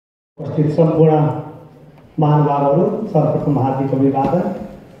उपस्थित सम्पूर्ण महानुभावहरू सर्वप्रथम हार्दिक अभिवादन।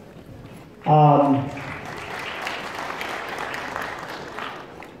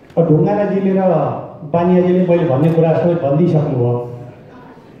 ढुङ्गानाजीले र बानियाजीले मैले भन्ने कुरा सबै भनिदिइसक्नुभयो,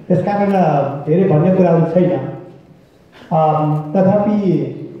 त्यस कारण धेरै भन्ने कुराहरू छैन। तथापि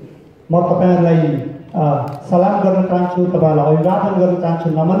म तपाईँहरूलाई सलाम गर्न चाहन्छु, तपाईँहरूलाई अभिवादन गर्न चाहन्छु,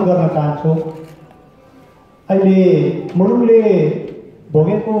 नमन गर्न चाहन्छु। अहिले मुलुकले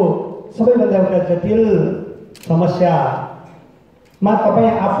भोगेको सबैभन्दा एउटा जटिल समस्यामा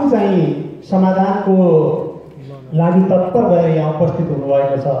तपाईँ आफू चाहिँ समाधानको लागि तत्पर भएर यहाँ उपस्थित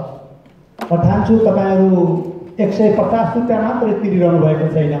हुनुभएको छ। म ठान्छु तपाईँहरू 150 रुपियाँ मात्र तिरिरहनु भएको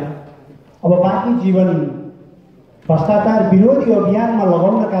छैन। अब बाँकी जीवन भ्रष्टाचार विरोधी अभियानमा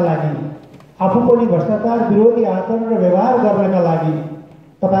लगाउनका लागि, आफू पनि भ्रष्टाचार विरोधी आचरण र व्यवहार गर्नका लागि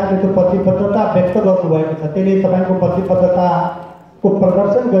तपाईँले त्यो प्रतिबद्धता व्यक्त गर्नुभएको छ। त्यसले तपाईँको प्रतिबद्धताको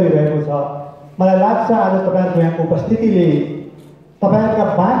प्रदर्शन गरिरहेको छ। मलाई लाग्छ आज तपाईँहरूको यहाँको उपस्थितिले तपाईँहरूका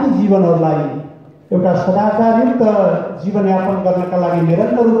बाँकी जीवनहरूलाई एउटा सदाचारयुक्त जीवनयापन गर्नका लागि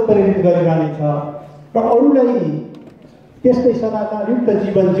निरन्तर उत्प्रेरित गरिरहनेछ र अरूलाई त्यस्तै सदाचारयुक्त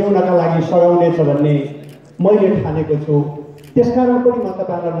जीवन जिउनका लागि सघाउनेछ भन्ने मैले ठानेको छु। त्यसकारण पनि म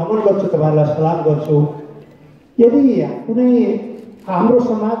तपाईँहरूलाई नमन गर्छु, तपाईँहरूलाई सलाम गर्छु। यदि कुनै हाम्रो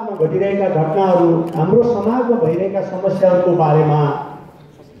समाजमा घटिरहेका घटनाहरू, हाम्रो समाजमा भइरहेका समस्याहरूको बारेमा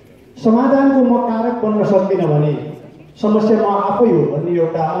समाधानको म कारक बन्न सक्दिनँ भने समस्या म आफै हो भन्ने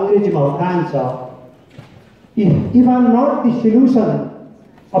एउटा अङ्ग्रेजीमा उखान छ। If I'm not the solution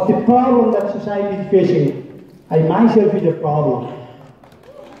of the problem that society is facing, I myself is a problem.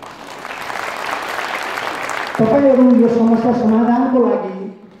 तपाईँहरू यो समस्या समाधानको लागि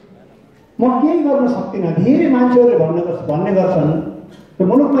म केही गर्न सक्दिनँ। धेरै मान्छेहरूले भन्ने गर्छन् यो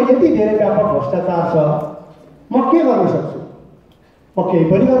मुलुकमा यति धेरै व्यापक भ्रष्टाचार छ, म के गर्न सक्छु? म केही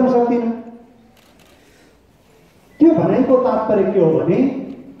पनि गर्न सक्दिनँ। त्यो भनाइको तात्पर्य के हो भने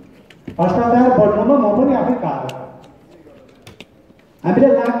भ्रष्टाचार बढ्नुमा म पनि आफै कारक।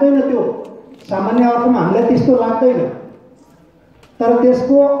 हामीलाई लाग्दैन, त्यो सामान्य अर्थमा हामीलाई त्यस्तो लाग्दैन, तर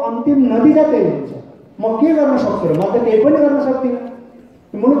त्यसको अन्तिम नतिजा त्यही हुन्छ। म के गर्न सक्छु र? म त केही पनि गर्न सक्दिनँ।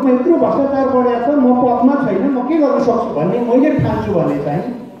 मुलुकमा यत्रो भ्रष्टाचार बढेको छ, म पदमा छैन, म के गर्न सक्छु भन्ने मैले ठान्छु भने चाहिँ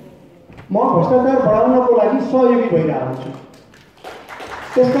म भ्रष्टाचार बढाउनको लागि सहयोगी भइरहेको छु।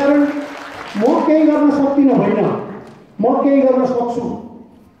 त्यसकारण म केही गर्न सक्दिनँ होइन, म केही गर्न सक्छु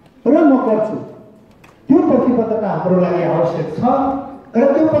र म गर्छु। त्यो प्रतिबद्धता हाम्रो लागि आवश्यक छ र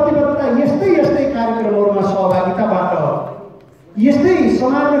त्यो प्रतिबद्धता यस्तै कार्यक्रमहरूमा सहभागिताबाट, यस्तै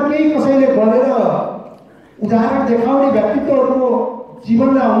समाजमा केही कसैले गरेर उदाहरण देखाउने व्यक्तित्वहरूको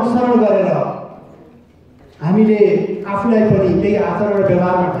जीवनलाई अनुसरण गरेर हामीले आफूलाई पनि त्यही आचरण र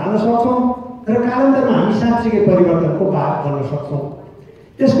व्यवहारमा ढाल्न सक्छौँ र कालान्तरमा हामी साँच्चीकै परिवर्तनको भाग बन्न सक्छौँ।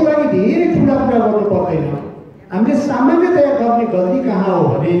 त्यसको लागि धेरै ठुला कुरा गर्नु पर्दैन। हामीले सामान्यतया गर्ने गल्ती कहाँ हो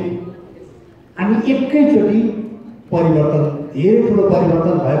भने हामी एकैचोटि परिवर्तन, धेरै ठुलो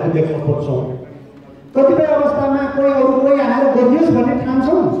परिवर्तन भएको देख्न खोज्छौँ। कतिपय अवस्थामा कोही आएर गरियोस् भन्ने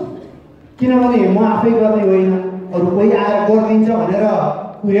ठान्छौँ, किनभने म आफै गर्ने होइन, अरू कोही आएर गरिदिन्छ भनेर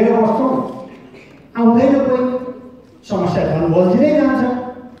कुरेर बस्छौँ। आउँदैन कोही, समस्या झन् बल्झिँदै जान्छ।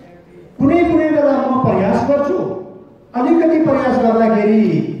 कुनै बेला म प्रयास गर्छु, अलिकति प्रयास गर्दाखेरि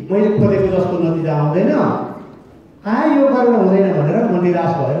मैले खोजेको जस्तो नतिजा आउँदैन, यो गर्न हुँदैन भनेर म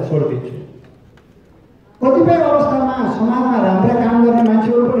निराश भएर छोडिदिन्छु। कतिपय अवस्थामा समाजमा राम्रा काम गर्ने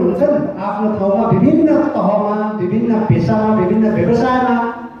मान्छेहरू पनि हुन्छन्, आफ्नो ठाउँमा विभिन्न तहमा, विभिन्न पेसामा, विभिन्न व्यवसायमा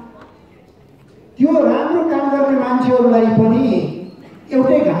त्यो राम्रो काम गर्ने मान्छेहरूलाई पनि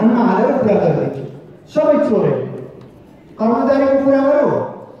एउटै घानमा हालेर कुरा गरिदिन्छु। सबै चोरे, कर्मचारीको कुरा गरौँ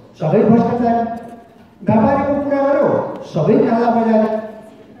सबै भ्रष्टाचारी, व्यापारीको कुरा गरौँ सबै कालाबजारी,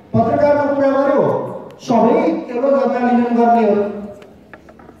 पत्रकारको कुरा गरौँ सबै एलो जर्नालिजम गर्नेहरू,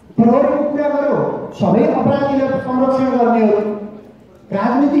 प्रहरीको कुरा गरौँ सबै अपराधीलाई संरक्षण गर्नेहरू,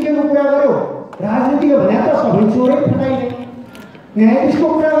 राजनीतिज्ञको कुरा गरौँ राजनीतिज्ञ भने त सबै चोरै फटाइने, न्यायाधीशको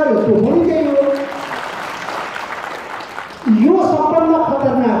कुरा गरौँ त्यो पनि त्यही हो। यो सबभन्दा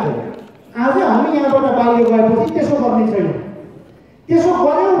खतरनाक हो। आज हामी यहाँबाट बाहिर गएपछि त्यसो गर्ने छैनौँ। त्यसो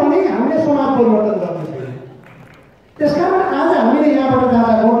गऱ्यौँ भने हामीले समाज परिवर्तन गर्ने छैन। त्यसकारण आज हामीले यहाँबाट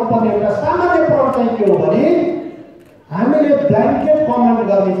जाँदा गर्नुपर्ने एउटा सामान्य पहल चाहिँ के हो भने हामीले ब्ल्याङ्केट कमेन्ट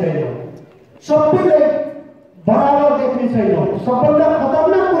गर्ने छैनौँ, सबैलाई बराबर देख्ने छैनौँ। सबभन्दा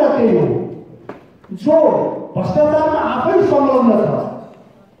खतरनाक कुरा त्यही हो। जो भ्रष्टाचारमा आफै संलग्न छ,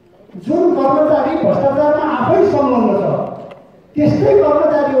 जुन कर्मचारी भ्रष्टाचारमा आफै संलग्न छ, त्यस्तै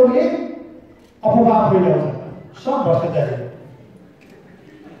कर्मचारीहरूले अफवाह फैलाउँछ सब भ्रष्टाचारी।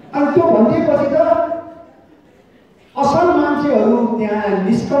 अनि त्यो भनिदिएपछि त असल मान्छे मान्छेहरू त्यहाँ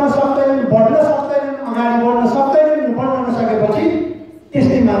निस्कन सक्दैनन्, बढ्न सक्दैनन्, अगाडि बढ्न सक्दैनन्, बढ्न नसकेपछि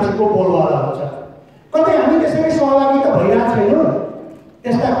त्यस्तै मान्छेको बोलवाला हुन्छ। कतै हामी त्यसरी सहभागी त भइरहेको छैनौँ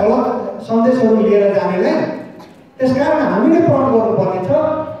त्यस्ता गलत सन्देशहरू लिएर जानेलाई। त्यसकारण हामीले पढ गर्नुपर्ने छ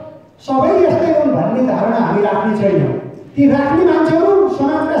सबै यस्तै हुन् भन्ने धारणा हामी राख्ने छैनौँ। ती राख्ने मान्छेहरू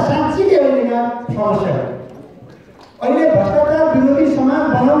समाजका साँच्चीकै अहिलेका समस्या हो। अहिले भ्रष्टाचार विरोधी समाज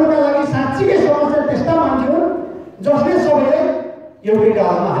बनाउनका लागि साँच्चीकै समस्या त्यस्ता मान्छे हुन् जसले सबैलाई एउटै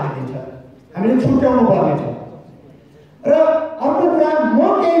डालामा हालिदिन्छ। हामीले छुट्याउनु पर्ने छ। र अर्को कुरा, म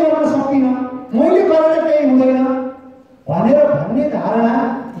केही गर्न सक्दिनँ, मैले गरेर केही हुँदैन भन्ने धारणा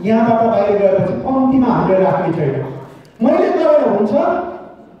यहाँबाट बाहिर गएपछि कम्तीमा हामीले राख्ने छैन। मैले गरेर हुन्छ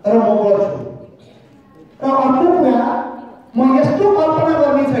र म गर्छु। र अर्को कुरा, म यस्तो कल्पना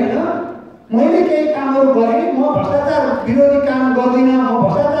गर्ने छैन मैले केही कामहरू गरेँ, म भ्रष्टाचार विरोधी काम गर्दिनँ, म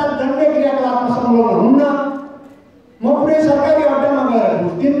भ्रष्टाचार जन्य क्रियाकलापमा संलग्न हुन्न, म कुनै सरकारी अड्डामा गएर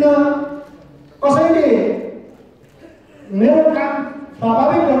घुस्दिन्न, कसैले मेरो काम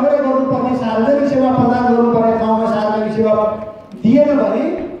स्वाभाविक ढङ्गले गर्नुपर्ने सार्वजनिक सेवा प्रदान गर्नुपर्ने ठाउँमा सार्वजनिक सेवा दिएन भने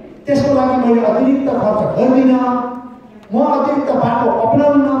त्यसको लागि मैले अतिरिक्त खर्च गर्दिनँ, म अतिरिक्त बाटो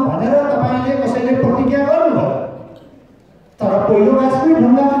अपनाउन्न भनेर तपाईँले कसैले प्रतिज्ञा गर्नुभयो। तर पहिलो वास्तविक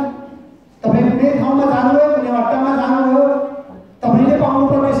ढङ्ग तपाईँ कुनै ठाउँमा जानुभयो, कुनै अड्डामा जानुभयो, तपाईँले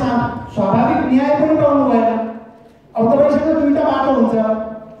पाउनुपर्ने स्वाभाविक न्याय पनि पाउनु भएन। अब तपाईँसँग दुईवटा बाटो हुन्छ।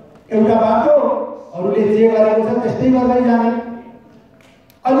 एउटा बाटो अरूले जे गरेको छ त्यस्तै गर्दै जाने,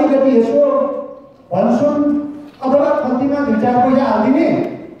 अलिकति यसो भन्छौँ अथवा कम्तीमा 2-4 पैसा हालिदिने,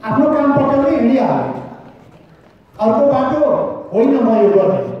 आफ्नो काम पठाउने, हिँडिहाल्ने। अर्को बाटो होइन म यो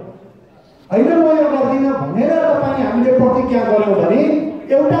गर्ने, होइन म यो गर्दिनँ भनेर तपाईँ हामीले प्रतिज्ञा गऱ्यौँ भने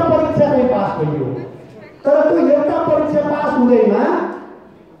एउटा परीक्षा चाहिँ पास भइयो। तर त्यो एउटा परीक्षा पास हुँदैमा,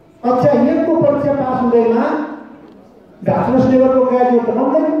 कक्षा 1को परीक्षा पास हुँदैमा ब्याचलर्स लेभलको ग्रेजुएट त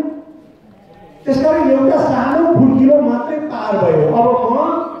बन्दैन। त्यसकारण एउटा सानो फुर्किलो मात्रै पार भयो। अब म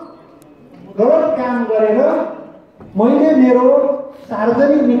गलत काम गरेर मैले मेरो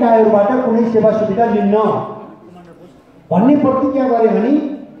सार्वजनिक निकायहरूबाट कुनै सेवा सुविधा लिन्न भन्ने प्रतिज्ञा गरेँ भने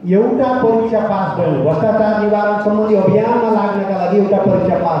एउटा परीक्षा पास भयो। भ्रष्टाचार निवारण सम्बन्धी अभियानमा लाग्नका लागि एउटा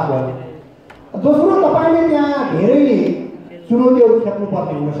परीक्षा पास भयो। दोस्रो, तपाईँले त्यहाँ धेरै चुनौतीहरू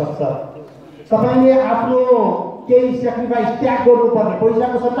खेप्नुपर्ने हुनसक्छ। तपाईँले आफ्नो केही सेक्रिफाइस त्याग गर्नुपर्ने,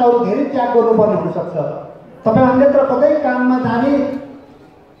 पैसाको सट्टाहरू धेरै त्याग गर्नुपर्ने हुनसक्छ। तपाईँहरूले त कतै काममा जाने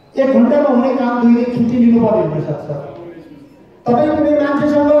 1 घन्टामा हुने काम 2 दिन छुट्टी लिनुपर्ने हुनसक्छ। तपाईँ कुनै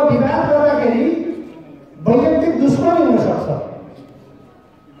मान्छेसँग विवाद गर्दाखेरि वैयक्तिक दुश्मनी हुनसक्छ।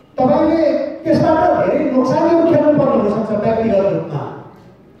 तपाईँले त्यसबाट धेरै नोक्सानीहरू खेल्नुपर्ने हुनसक्छ व्यक्तिगत रूपमा।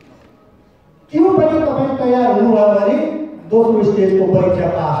 त्यो पनि तपाईँ तयार हुनुभयो भने दोस्रो स्टेजको परीक्षा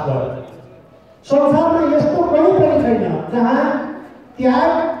पास भयो। संसारमा यस्तो कहीँ पनि छैन जहाँ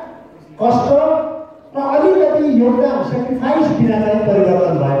त्याग, कष्ट र अलिकति योगदान, सेक्रिफाइस बिना चाहिँ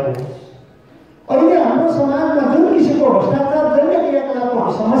परिवर्तन भएको होस्। अहिले हाम्रो समाजमा जुन किसिमको भ्रष्टाचार जन्य क्रियाकलापको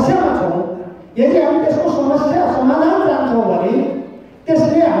हामी समस्यामा छौँ, यदि हामी त्यसको समस्या समाधान चाहन्छौँ भने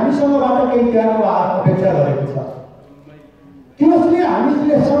त्यसले हामीसँगबाट केही त्यागको अपेक्षा गरेको छ। त्यसले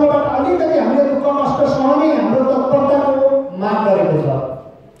हामीसँगबाट अलिकति हामीले दुःख कष्ट सहने हाम्रो तत्परताको माग गरेको छ,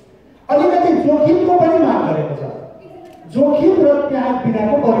 अलिकति जोखिमको पनि माग गरेको छ। जोखिम र त्याग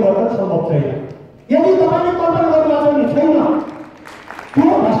बिनाको परिवर्तन सम्भव छैन। यदि तपाईँले कल्पना गर्नुभएको भने छैन,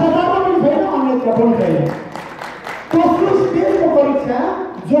 त्यो भ्रष्टाचारमा पनि छैन, अन्यत्र पनि छैन। दोस्रो स्टेजको परीक्षा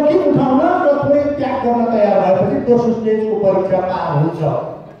जोखिम उठाउन र थोरै त्याग गर्न तयार भएपछि दोस्रो स्टेजको परीक्षा पार हुन्छ।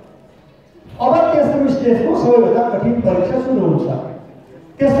 अब तेस्रो स्टेजको सबैभन्दा कठिन परीक्षा सुरु हुन्छ।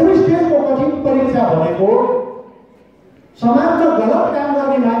 तेस्रो स्टेजको कठिन परीक्षा भनेको समाजमा गलत काम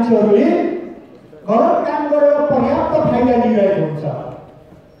गर्ने मान्छेहरूले गलत काम गरेर पर्याप्त फाइदा लिइरहेको हुन्छ।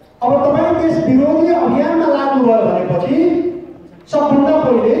 अब तपाईँ त्यस विरोधी अभियानमा लाग्नुभयो भनेपछि सबभन्दा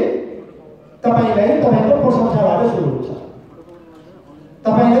पहिले तपाईँलाई तपाईँको प्रशंसाबाट सुरु हुन्छ।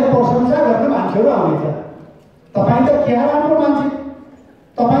 तपाईँलाई प्रशंसा गर्ने मान्छेहरू आउनेछ। तपाईँ त क्या राम्रो मान्छे,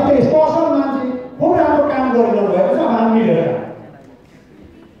 तपाईँ त यस्तो असल मान्छे, खुब राम्रो काम गरिरहनु भएको छ, हामी मिलेर।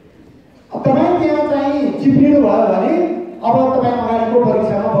 तपाईँ त्यहाँ चाहिँ चिप्लिनु भयो भने अब तपाईँ अगाडिको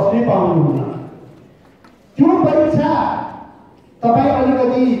परीक्षामा बस्नै पाउनुहुन्न। त्यो परीक्षा तपाईँ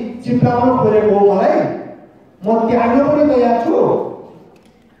अलिकति चिप्लाउन खोजेको हो, मलाई म त्याग्न पनि तयार छु,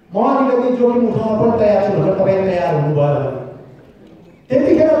 म अलिकति जोखिम उठाउन पनि तयार छु भनेर तपाईँ तयार हुनुभयो भने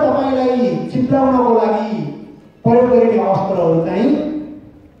त्यतिखेर तपाईँलाई चिप्लाउनको लागि प्रयोग गरिने अस्त्रहरू चाहिँ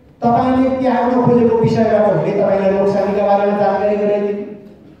तपाईँले त्याग्न खोजेको विषयबाट हुने तपाईँलाई नोक्सानीका बारेमा जानकारी गराइदिने,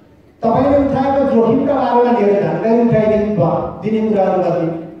 तपाईँले उठाएको जोखिमका बारेमा धेरै जानकारी उठाइदिने दिने कुराहरू गर्ने।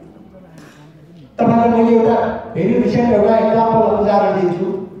 तपाईँलाई मैले एउटा फेरि रिसेन्ट एउटा एक्जाम्पल उदाहरण दिन्छु।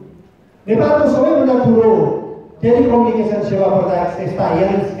 नेपालको सबैभन्दा ठुलो टेलिकम्युनिकेसन सेवा प्रदायक संस्था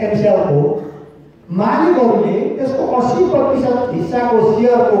एनसेलको मालिकहरूले त्यसको 80% हिस्साको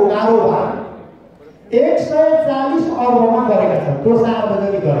सेयरको कारोबार 140 अर्बमा गरेका छन्। त्यो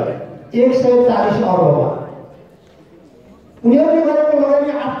सार्वजनिक गरे 140 अर्बमा। उनीहरूले गरेको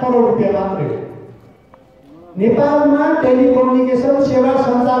लगानी 8 करोड रुपियाँ मात्रै हो। नेपालमा टेलिकम्युनिकेसन सेवा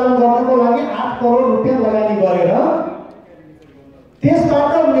सञ्चालन गर्नको लागि 8 करोड रुपियाँ लगानी गरेर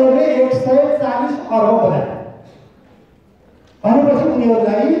त्यसबाट उनीहरूले 140 अर्ब बनाए। भनेपछि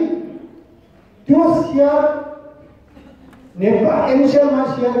उनीहरूलाई त्यो सेयर नेपाल एनसेलमा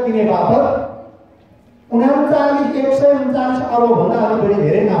सेयर किने बापत 139 अर्ब भन्दा अलि बढी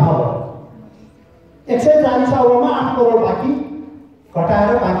धेरै नाफा भयो। 140 अर्बमा 8 करोड बाँकी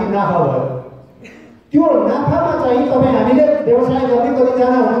घटाएर बाँकी नाफा भयो। त्यो नाफामा चाहिँ तपाईँ हामीले व्यवसाय गर्ने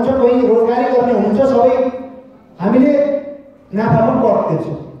कतिजना हुनुहुन्छ, कोही रोजगारी गर्ने हुनुहुन्छ, सबै हामीले नाफामा कर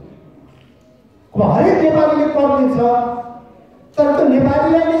दिन्छौँ। हरेक नेपालीले कर दिन्छ। तर त्यो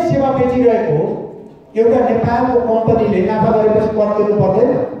नेपालीलाई नै सेवा बेचिरहेको एउटा नेपालको कम्पनीले नाफा गरेपछि कर दिनु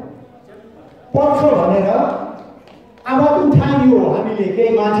पर्दैन? पर्छ भनेर आवाज उठाइयो हामीले,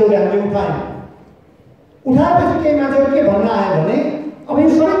 केही मान्छेहरूले हामीले उठायौँ। उठाएपछि केही मान्छेहरू के भन्न आयो भने अब यो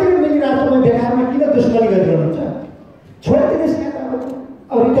सबैतिर मिलिरहेको तपाईँ बेकारमा किन दुश्मनी गरिरहनुहुन्छ? छोडिदिनुहोस् यहाँ।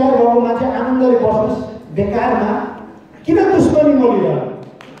 अब रिटायर भएको मान्छे आनन्दले बस्नुहोस्, बेकारमा किन दुश्मनी मोलिरहनु?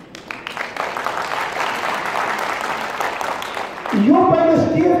 यो पहिलो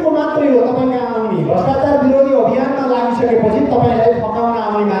स्टेजको मात्रै हो तपाईँ कहाँ आउने। भ्रष्टाचार विरोधी अभियानमा लागिसकेपछि तपाईँलाई फकाउन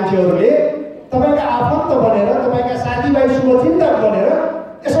आउने मान्छेहरूले तपाईँका आफन्त बनेर, तपाईँका साथीभाइ शुभचिन्तक बनेर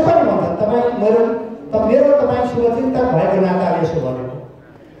यसो पनि भन्छन्, तपाईँ मेरो तपाईँ शुभचिन्तक भएको नाताले यसो भनेको।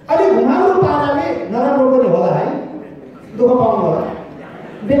 अलि घुमाउरो पाराले नराम्रो पनि होला है, दुःख पाउनु होला।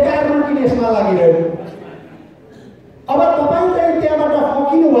 बेकारमा किन यसमा लागिरहेको? अब तपाईँ चाहिँ त्यहाँबाट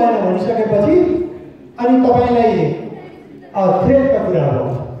फकिनु भएन भनिसकेपछि अनि तपाईँलाई थ्रेटका कुरा हो।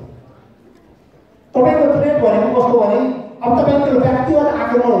 तपाईँको थ्रेट भनेको कस्तो भने अब तपाईँको व्यक्तिगत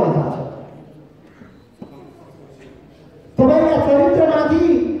आक्रमण हुन थाल्छ। तपाईँका चरित्रमाथि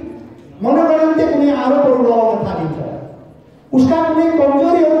मनोगणन्य कुनै आरोपहरू लगाउन थालिन्छ। उसका कुनै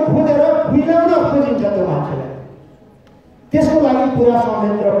कमजोरीहरू खोजेर खुइलाउन खोजिन्छ त्यो मान्छेलाई। त्यसको लागि पुरा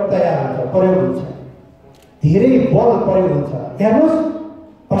संयन्त्र तयार हुन्छ, प्रयोग हुन्छ, धेरै बल प्रयोग हुन्छ। हेर्नुहोस्,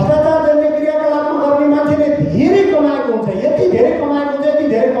 भ्रष्टाचार जन्य क्रियाकलापमा गर्ने मान्छेले धेरै कमाएको हुन्छ, यति धेरै कमाएको हुन्छ, यति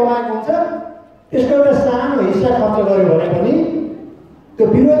धेरै कमाएको हुन्छ, त्यसको एउटा सानो हिस्सा खर्च गर्यो भने पनि त्यो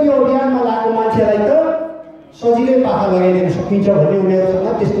विरोधी अभियानमा लागेको मान्छेलाई त सजिलै पाखा लगाइदिन सकिन्छ भन्ने उनीहरूसँग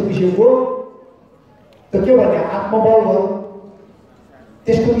त्यस्तो किसिमको त के भन्ने आत्मबल भयो,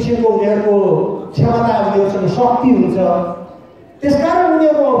 त्यस्तो किसिमको उनीहरूको क्षमता, उनीहरूसँग शक्ति हुन्छ। त्यसकारण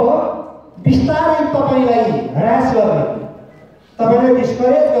उनीहरू अब बिस्तारै तपाईँलाई ह्रास गर्ने, तपाईँलाई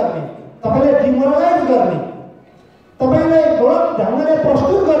डिस्करेज गर्ने, तपाईँलाई डिमोरलाइज गर्ने, तपाईँलाई गलत ढङ्गले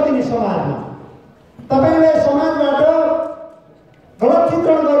प्रस्तुत गरिदिने समाजमा, तपाईँलाई समाजबाट गलत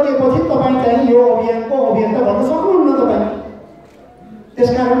चित्रण गरिदिएपछि तपाईँ चाहिँ यो अभियानको अभियन्ता भन्न सक्नुहुन्न तपाईँ।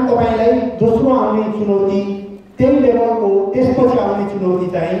 त्यसकारण तपाईँलाई दोस्रो आउने चुनौती, त्यही लेभलको त्यसपछि आउने चुनौती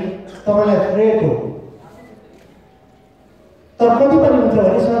चाहिँ तपाईँलाई थ्रेट हो। तर कति पनि हुन्छ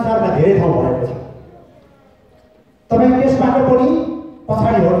भने संसारमा धेरै ठाउँ भएको छ, तपाईँ त्यसबाट पनि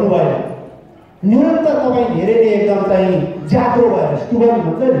पछाडि हट्नु भएन। निरन्तर तपाईँ धेरै नै एकदम चाहिँ जाग्रो भएर स्टुबर्न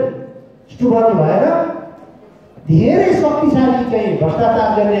भन्छ नि, स्टुबर्न भएर धेरै शक्तिशाली चाहिँ भ्रष्टाचार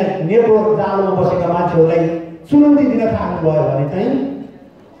जन्य नेटवर्क जालोमा बसेका मान्छेहरूलाई चुनौती दिन थाल्नुभयो भने चाहिँ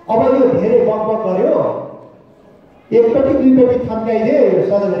अब यो धेरै बकबक गर्यो, एकपट्टि दुईपट्टि थन्काइदिए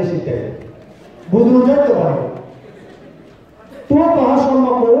सधैँ सिद्धे बुझ्नुहुन्छ नि त्यो भनेको। त्यो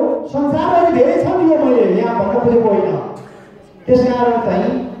तहसम्मको संसारभरि धेरै छन्, यो मैले यहाँ भन्न खोजेको होइन। त्यसकारण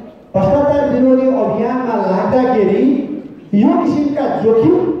चाहिँ भ्रष्टाचार विरोधी अभियानमा लाग्दाखेरि यो किसिमका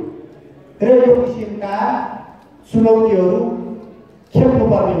जोखिम र यो किसिमका चुनौतीहरू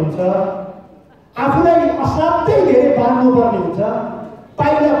खेप्नुपर्ने हुन्छ, आफूलाई असाध्यै धेरै बाँध्नुपर्ने हुन्छ।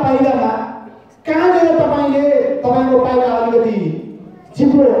 पाइला पाइलामा कहाँनिर तपाईँको पाइला अलिकति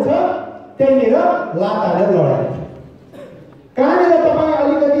चिप्लो हुन्छ त्यहीँनिर लात हालेर लडाइ हुन्छ, कहाँनिर तपाईँ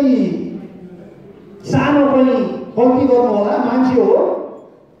अलिकति सानो पनि गल्ती गर्नु होला, मान्छे हो,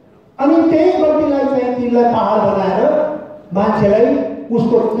 अनि त्यही गल्तीलाई चाहिँ तिनलाई पहाड बनाएर मान्छेलाई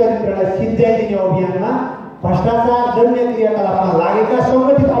उसको चरित्रलाई सिद्ध्याइदिने अभियानमा भ्रष्टाचार जन्य क्रियाकलापमा लागेका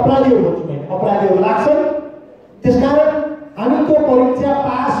सङ्गठित अपराधीहरू भन्छु मैले, अपराधीहरू लाग्छन्। त्यसकारण हामी त्यो परीक्षा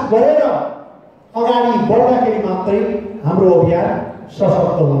पास गरेर अगाडि बढ्दाखेरि मात्रै हाम्रो अभियान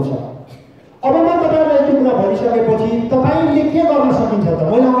सशक्त हुन्छ। अब म तपाईँलाई त्यो कुरा भनिसकेपछि तपाईँले के गर्न सकिन्छ त?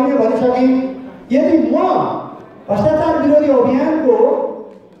 मैले अघि नै भनिसकेँ, यदि म भ्रष्टाचार विरोधी अभियानको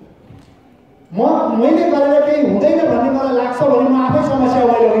मैले गरेर केही हुँदैन भन्ने मलाई लाग्छ भने म आफै समस्या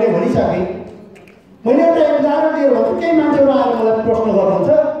मैले होइन भनिसकेँ। मैले एउटा उदाहरण दिएर भन्छु, केही मान्छेहरू आएर मलाई प्रश्न गर्नुहुन्छ,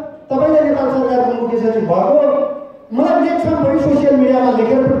 तपाईँले नेपाल सरकारको मुख्य सचिव भएको, मलाई नेक्स्टमा पनि सोसियल मिडियामा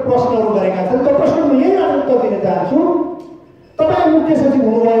लेखेर प्रश्नहरू गरेका छन्। त्यो प्रश्नको यही उत्तर दिन चाहन्छु। तपाईँ मुख्य सचिव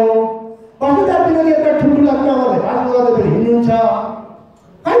हुनुभयो, भ्रष्टाचार विरोधी एउटा ठुल्ठुला कुरामा भाषण गर्दै पनि हिँड्नुहुन्छ,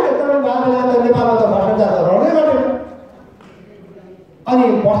 होइन? तपाईँ भएको बेला त नेपालमा त भ्रष्टाचार त रहँदै गरेन, अनि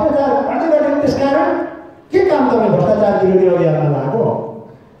भ्रष्टाचार घट्दै गरेन। त्यसकारण के काम तपाईँ भ्रष्टाचार विरोधी अभियानमा लाग्यो?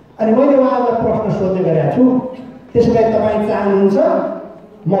 अनि मैले उहाँलाई प्रश्न सोध्ने गरेको छु। त्यसो भए तपाईँ चाहनुहुन्छ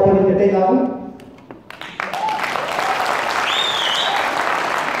म पनि त्यतै लागु?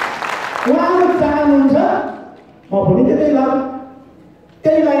 उहाँले चाहनुहुन्छ म पनि त्यतै लागु,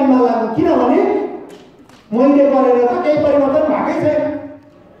 त्यही लाइनमा लागु। किनभने मैले गरेर त केही परिवर्तन भएकै छैन।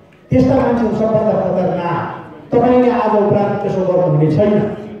 त्यस्ता मान्छेहरू सबभन्दा खतरनाक। तपाईँले आज उपरान्त त्यसो गर्नुहुने छैन।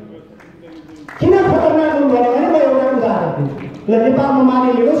 किन खतरनाक हुनुभयो भने म एउटा उदाहरण दिन्छु। ल, नेपालमा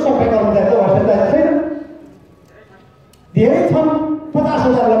मानिलिनु सबै कर्मचारी त भ्रष्टाचार छैन, धेरै छन्।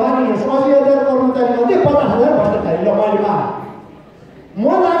 50,000 मानिलिनुहोस्, 80,000 कर्मचारी मध्ये 50,000 भ्रष्टाचारी। ल, मैले माने म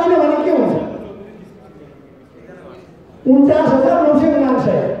लागिनँ भने के हुन्छ?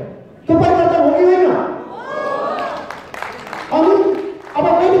 49,999। त्यो परिवर्तन हो कि होइन? अनि अब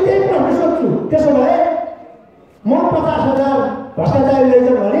मैले त्यही प्रश्न सोध्छु, त्यसो भए म 50,000 भ्रष्टाचारी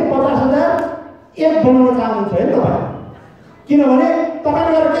लैछन् भने 50,000 एक बनाउन चाहनुहुन्छ होइन तपाईँ? किनभने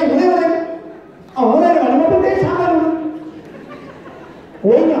तपाईँले गरेर केही हुँदैन भने म पनि त्यही सामान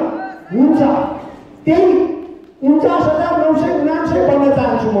होइन, हुन्छ। त्यही 49,999 बन्न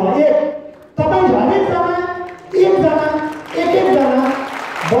चाहन्छु म। एक तपाईँ हरेकजना एकजना एक-एकजना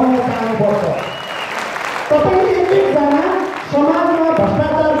बन्न चाहनुपर्छ। तपाईँ एक-एकजना समाजमा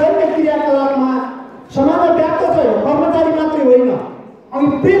भ्रष्टाचार गर्ने क्रियाकलापमा समाजमा व्याप्त छ। कर्मचारी मात्रै होइन, अघि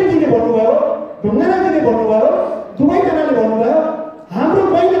प्रेमजीले भन्नुभयो, ढुङ्गानाजीले भन्नुभयो, दुवैजनाले भन्नुभयो, हाम्रो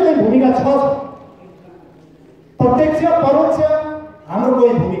कहिले कहीँ भूमिका छ, प्रत्यक्ष परोक्ष हाम्रो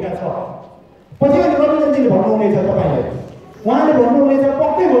कोही भूमिका छ। पछि अनि रविन्द्रजीले भन्नुहुनेछ, तपाईँले उहाँले भन्नुहुनेछ,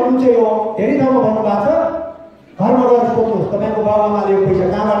 पक्कै भन्नुहुन्छ, यो धेरै ठाउँमा भन्नुभएको छ, घरमा गएर सोध्नुहोस् तपाईँको बाबुआमाले यो पैसा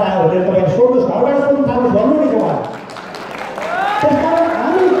कहाँबाट आयो भनेर तपाईँले सोध्नुहोस्, घरबाट सोध्नु थाल्नुहोस् भन्नुहुनेछ उहाँले। त्यसकारण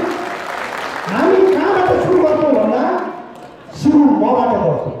हामी कहाँबाट सुरु गर्छौँ भन्दा सुरु मबाट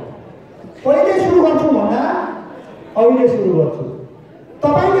गर्छौँ। कहिले सुरु गर्छौँ भन्दा अहिले सुरु गर्छु।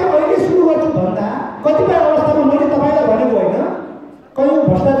 तपाईँले अहिले सुरु गर्छु भन्दा कतिपय अवस्थामा मैले तपाईँलाई भनेको होइन, कयौँ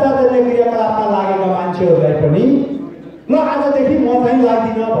भ्रष्टाचार गर्ने क्रियाकलापमा लागेका मान्छेहरूलाई पनि ल आजदेखि म चाहिँ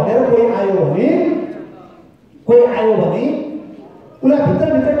लाग्दिनँ भनेर कोही आयो भने उसलाई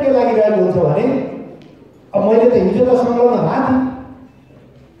भित्रभित्र के लागिरहेको हुन्छ भने अब मैले त हिजो त संलग्न भएको थिएँ,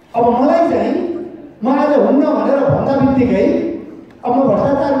 अब मलाई चाहिँ म आज हुन्न भनेर भन्दा बित्तिकै, अब म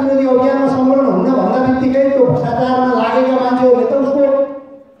भ्रष्टाचार विरोधी अभियानमा संलग्न हुन्न भन्दा बित्तिकै त्यो भ्रष्टाचारमा लागेका मान्छेहरूले त उसको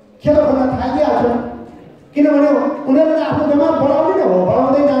खेल खोल्न थालिहाल्छन्। किनभने उनीहरूले त आफ्नो जमात बढाउने नै हो,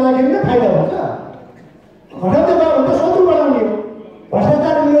 बढाउँदै जाँदाखेरि नै फाइदा हुन्छ। घटाउँदै गयो भने त शत्रु बढाउने हो।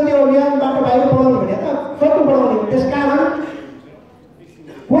 भ्रष्टाचार विरोधी अभियानबाट बाहिर बढाउने भने त शत्रु बढाउने हो। त्यसकारण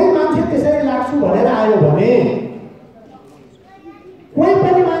कोही मान्छे त्यसरी लाग्छु भनेर आयो भने कोही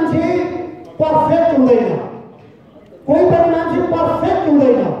पनि मान्छे पर्फेक्ट हुँदैन, कोही पनि मान्छे पर्फेक्ट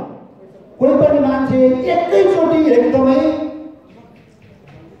हुँदैन, कोही पनि मान्छे एकैचोटि एकदमै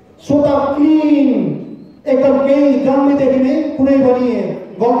स्वतः क्लिन एकदम केही जन्मेदेखि नै कुनै पनि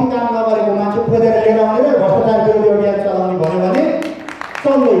गल्ती काम नगरेको मान्छे खोजेर लिएर आउने र भ्रष्टाचार विरोधी अभियान चलाउने भन्यो भने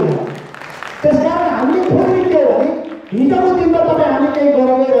चल्दैन। त्यसकारण हामीले खोज्ने के हो भने हिजोको दिनमा तपाईँ हामी केही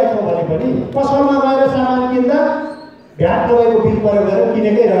गरेरै रहेछौँ भने पनि पसलमा गएर सामान किन्दा भ्याट नभएको बिल प्रयोग गरेर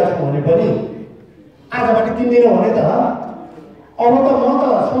किनेकै रहेछौँ भने पनि आजबाट किन्दिनँ भने त अब त म त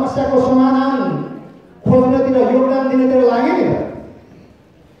समस्याको समाधान खोज्नतिर योगदान दिनेतिर लागेँ नि त।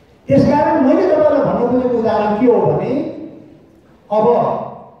 त्यसकारण मैले तपाईँलाई भन्न खोजेको उदाहरण के हो भने अब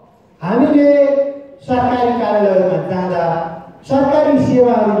हामीले सरकारी कार्यालयमा जाँदा सरकारी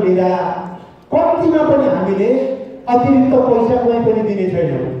सेवाहरू लिँदा कम्तीमा पनि हामीले अतिरिक्त पैसा कुनै पनि दिने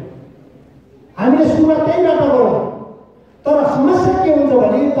छैनौँ। हामीले सुरुवात त्यहीबाट गरौँ। तर समस्या के हुन्छ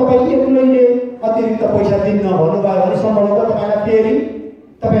भने तपाईँ एक्लैले अतिरिक्त पैसा दिन्न भन्नुभयो भने सम्भवतः तपाईँलाई फेरि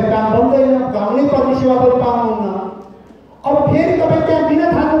तपाईँ काम बन्दैन, गाउँनै पर्ने सेवा पनि पाउनुहुन्न। अब फेरि तपाईँ त्यहाँ दिन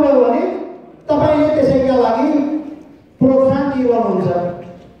थाल्नुभयो भने तपाईँले त्यसैका लागि प्रोत्साहन दिइरहनुहुन्छ।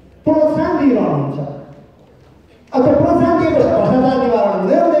 अब त्यो प्रोत्साहन दिएपछि भ्रष्टाचार निवारण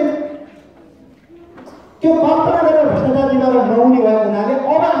हुँदैन। त्यो कल्पना गरेर भ्रष्टाचार निवारण नहुने भएको हुनाले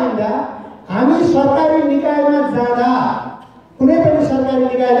अब आइन्दा हामी सरकारी निकायमा जाँदा कुनै पनि सरकारी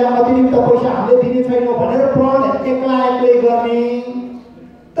निकायलाई अतिरिक्त पैसा हामीले दिने छैनौँ भनेर प्रण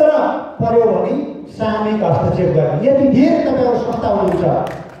पर्यो भने सामूहिक हस्तक्षेप गर्ने। यदि धेरै तपाईँहरू संस्था हुनुहुन्छ,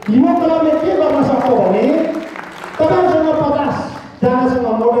 युवा क्लबले के गर्न सक्छ भने तपाईँसँग 50 जनासँग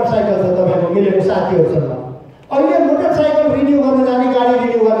मोटरसाइकल छ, तपाईँको मिलेको साथीहरूसँग अहिले मोटरसाइकल रिन्यू गर्न जाने, गाडी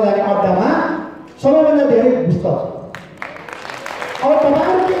रिन्यू गर्न जाने अड्डामा सबैभन्दा धेरै घुस छ। अब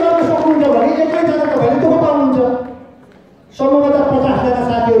तपाईँहरू के गर्न सक्नुहुन्छ भने एकैजना तपाईँले दुःख पाउनुहुन्छ, सम्भवतः 50 जना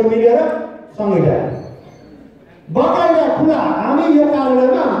साथीहरू मिलेर सँगै जाने, बकाइदा खुला हामी यो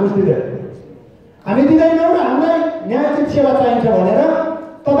कार्यालयमा घुस दिँदैन, हामी दिँदैनौँ र हामीलाई न्यायोचित सेवा चाहिन्छ भनेर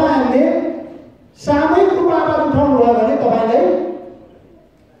तपाईँहरूले सामूहिक रूपमा आवाज उठाउनु भयो भने तपाईँलाई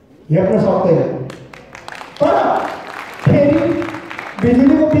हेर्न सक्दैन। तर फेरि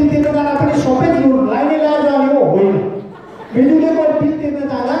बिजुलीको बिल तिर्न जाँदा पनि सबै लाइनै लगाएर जाने हो होइन। बिजुलीको बिल तिर्न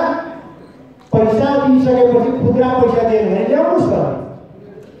जाँदा पैसा दिइसकेपछि खुद्रा पैसा दिएन भने ल्याउनुहोस् न,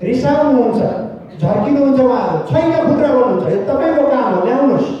 रिसाउनुहुन्छ, झर्किनुहुन्छ, उहाँहरू छैन खुद्रा गर्नुहुन्छ, यो तपाईँको काम हो,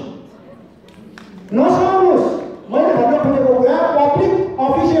 ल्याउनुहोस्, नसुनाउनुहोस्। मैले भन्न खोजेको कुरा पब्लिक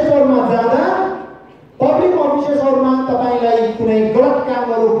अफिसेसहरूमा जाँदा पब्लिक अफिसेसहरूमा तपाईँलाई कुनै गलत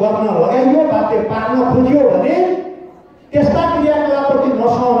कामहरू गर्न लगाइयो, बाध्य पार्न खोजियो भने त्यस्ता क्रियाकलापप्रति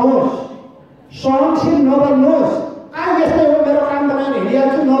नसुहाउनुहोस्, सहनशील नबन्नुहोस्। आज यस्तै हो, मेरो काम बनाएर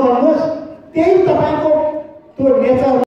हिँडिहाल्छु नभन्नुहोस्। त्यही तपाईँको त्यो नेचर